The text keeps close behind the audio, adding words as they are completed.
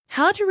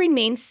How to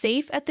remain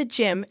safe at the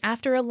gym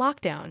after a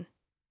lockdown.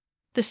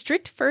 The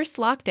strict first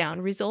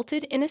lockdown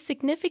resulted in a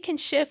significant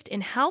shift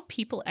in how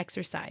people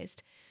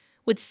exercised,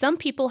 with some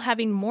people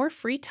having more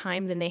free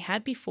time than they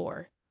had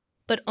before,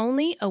 but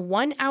only a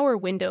 1-hour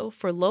window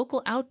for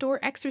local outdoor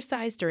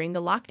exercise during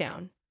the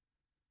lockdown.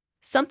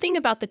 Something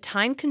about the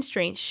time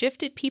constraint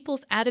shifted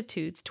people's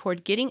attitudes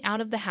toward getting out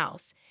of the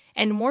house,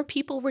 and more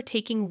people were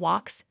taking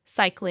walks,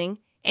 cycling,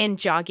 and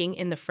jogging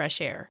in the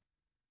fresh air.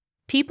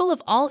 People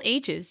of all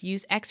ages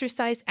use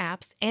exercise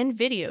apps and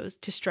videos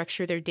to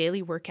structure their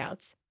daily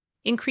workouts,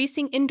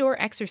 increasing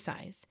indoor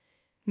exercise.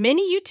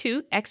 Many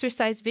YouTube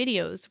exercise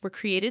videos were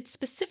created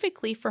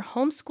specifically for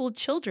homeschooled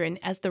children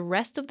as the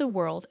rest of the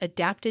world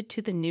adapted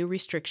to the new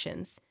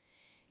restrictions.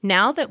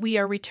 Now that we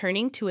are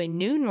returning to a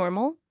new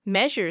normal,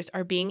 measures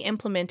are being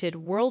implemented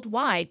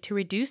worldwide to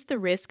reduce the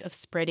risk of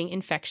spreading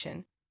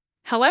infection.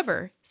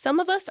 However, some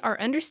of us are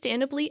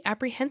understandably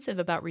apprehensive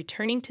about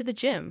returning to the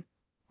gym,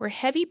 where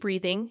heavy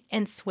breathing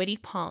and sweaty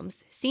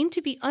palms seem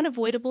to be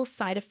unavoidable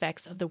side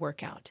effects of the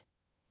workout.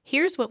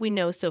 Here's what we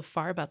know so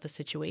far about the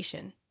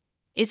situation.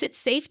 Is it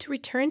safe to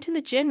return to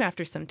the gym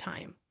after some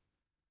time?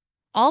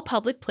 All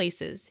public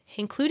places,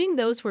 including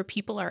those where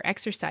people are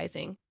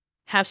exercising,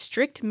 have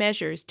strict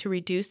measures to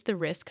reduce the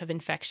risk of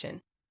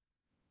infection.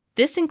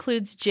 This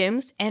includes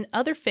gyms and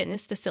other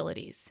fitness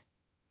facilities.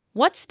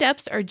 What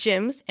steps are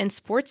gyms and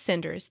sports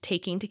centers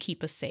taking to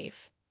keep us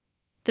safe?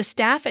 The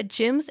staff at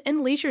gyms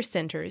and leisure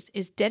centers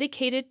is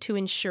dedicated to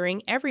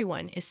ensuring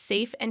everyone is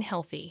safe and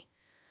healthy.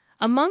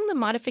 Among the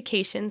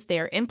modifications they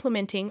are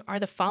implementing are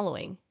the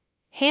following.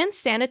 Hand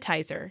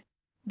sanitizer.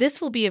 This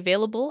will be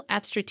available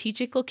at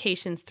strategic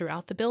locations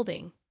throughout the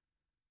building.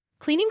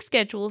 Cleaning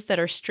schedules that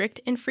are strict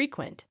and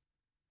frequent.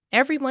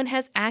 Everyone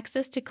has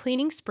access to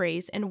cleaning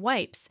sprays and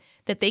wipes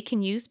that they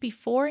can use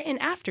before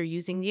and after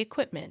using the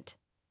equipment.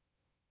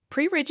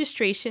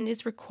 Pre-registration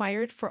is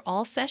required for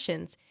all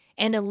sessions,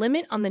 and a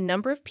limit on the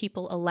number of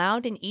people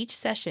allowed in each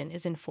session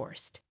is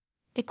enforced.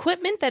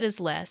 Equipment that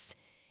is less,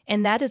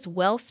 and that is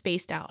well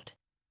spaced out.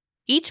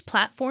 Each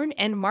platform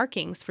and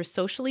markings for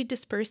socially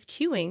dispersed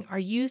queuing are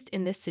used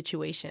in this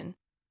situation.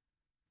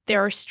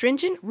 There are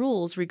stringent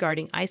rules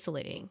regarding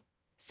isolating.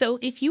 So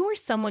if you or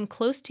someone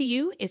close to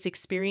you is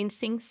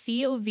experiencing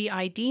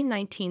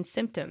COVID-19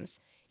 symptoms,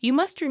 you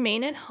must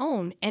remain at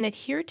home and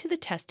adhere to the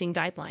testing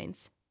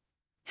guidelines.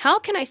 How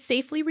can I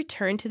safely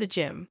return to the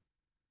gym?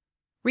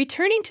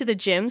 Returning to the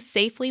gym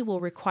safely will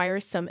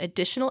require some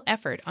additional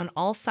effort on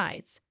all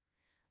sides.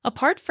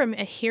 Apart from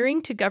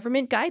adhering to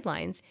government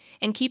guidelines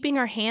and keeping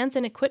our hands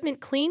and equipment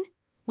clean,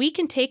 we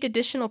can take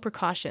additional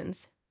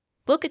precautions.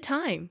 Book a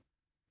time.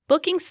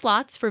 Booking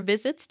slots for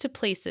visits to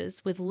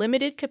places with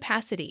limited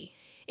capacity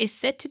is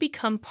set to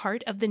become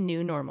part of the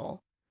new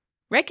normal.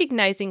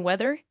 Recognizing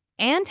whether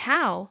and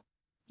how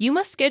you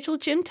must schedule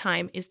gym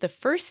time is the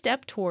first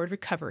step toward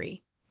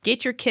recovery.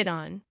 Get your kit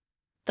on.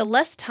 The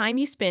less time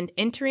you spend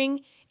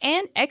entering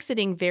and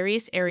exiting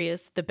various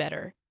areas, the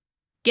better.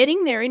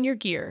 Getting there in your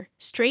gear,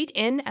 straight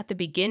in at the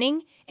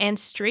beginning and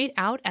straight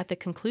out at the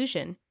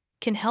conclusion,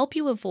 can help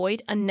you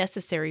avoid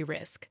unnecessary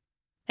risk.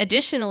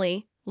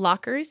 Additionally,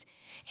 lockers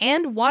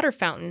and water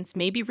fountains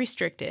may be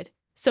restricted,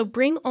 so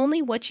bring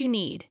only what you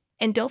need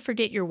and don't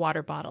forget your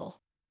water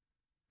bottle.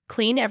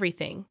 Clean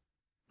everything.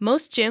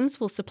 Most gyms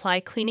will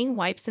supply cleaning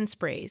wipes and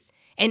sprays,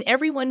 and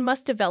everyone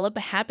must develop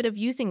a habit of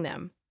using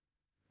them.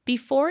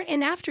 Before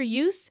and after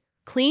use,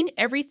 clean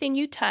everything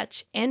you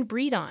touch and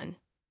breathe on.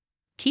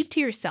 Keep to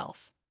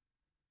yourself.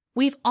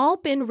 We've all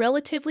been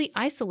relatively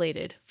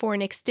isolated for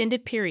an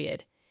extended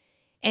period,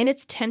 and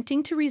it's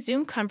tempting to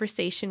resume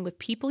conversation with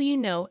people you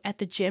know at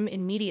the gym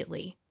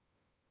immediately.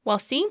 While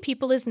seeing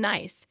people is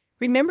nice,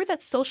 remember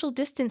that social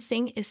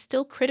distancing is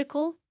still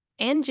critical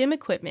and gym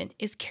equipment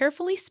is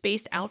carefully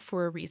spaced out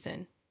for a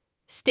reason.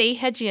 Stay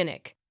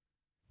hygienic.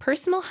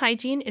 Personal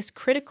hygiene is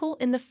critical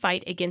in the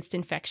fight against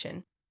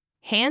infection.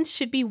 Hands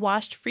should be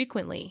washed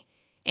frequently,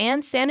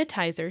 and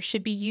sanitizer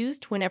should be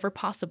used whenever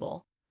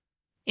possible.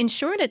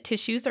 Ensure that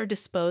tissues are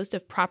disposed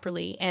of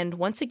properly and,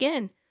 once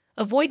again,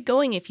 avoid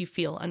going if you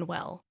feel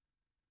unwell.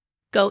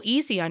 Go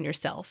easy on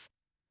yourself.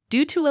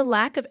 Due to a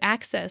lack of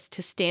access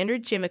to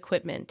standard gym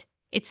equipment,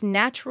 it's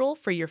natural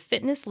for your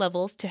fitness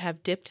levels to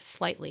have dipped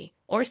slightly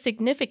or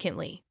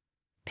significantly.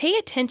 Pay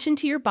attention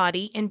to your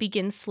body and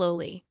begin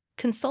slowly.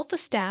 Consult the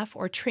staff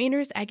or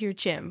trainers at your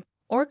gym,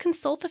 or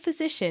consult a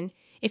physician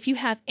if you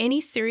have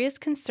any serious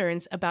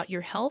concerns about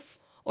your health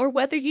or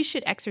whether you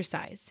should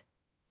exercise.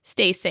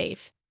 Stay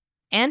safe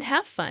and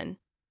have fun.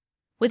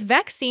 With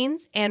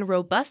vaccines and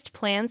robust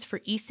plans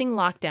for easing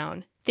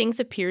lockdown, things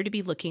appear to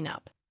be looking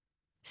up.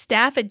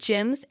 Staff at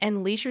gyms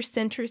and leisure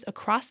centers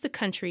across the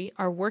country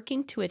are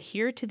working to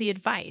adhere to the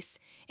advice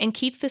and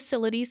keep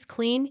facilities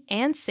clean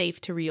and safe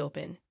to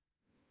reopen.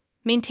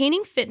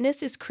 Maintaining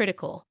fitness is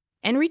critical,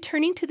 and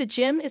returning to the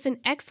gym is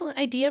an excellent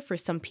idea for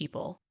some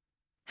people.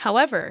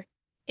 However,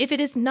 if it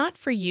is not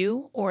for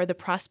you or the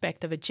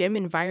prospect of a gym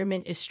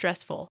environment is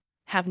stressful,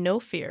 have no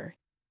fear.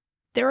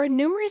 There are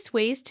numerous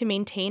ways to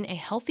maintain a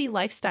healthy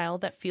lifestyle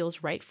that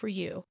feels right for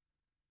you.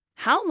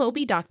 How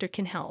Mobi Doctor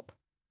can help.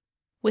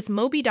 With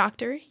Mobi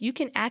Doctor, you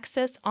can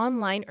access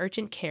online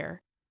urgent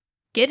care,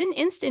 get an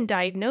instant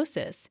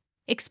diagnosis,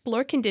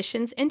 explore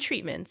conditions and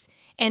treatments,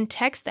 and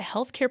text a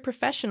healthcare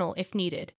professional if needed.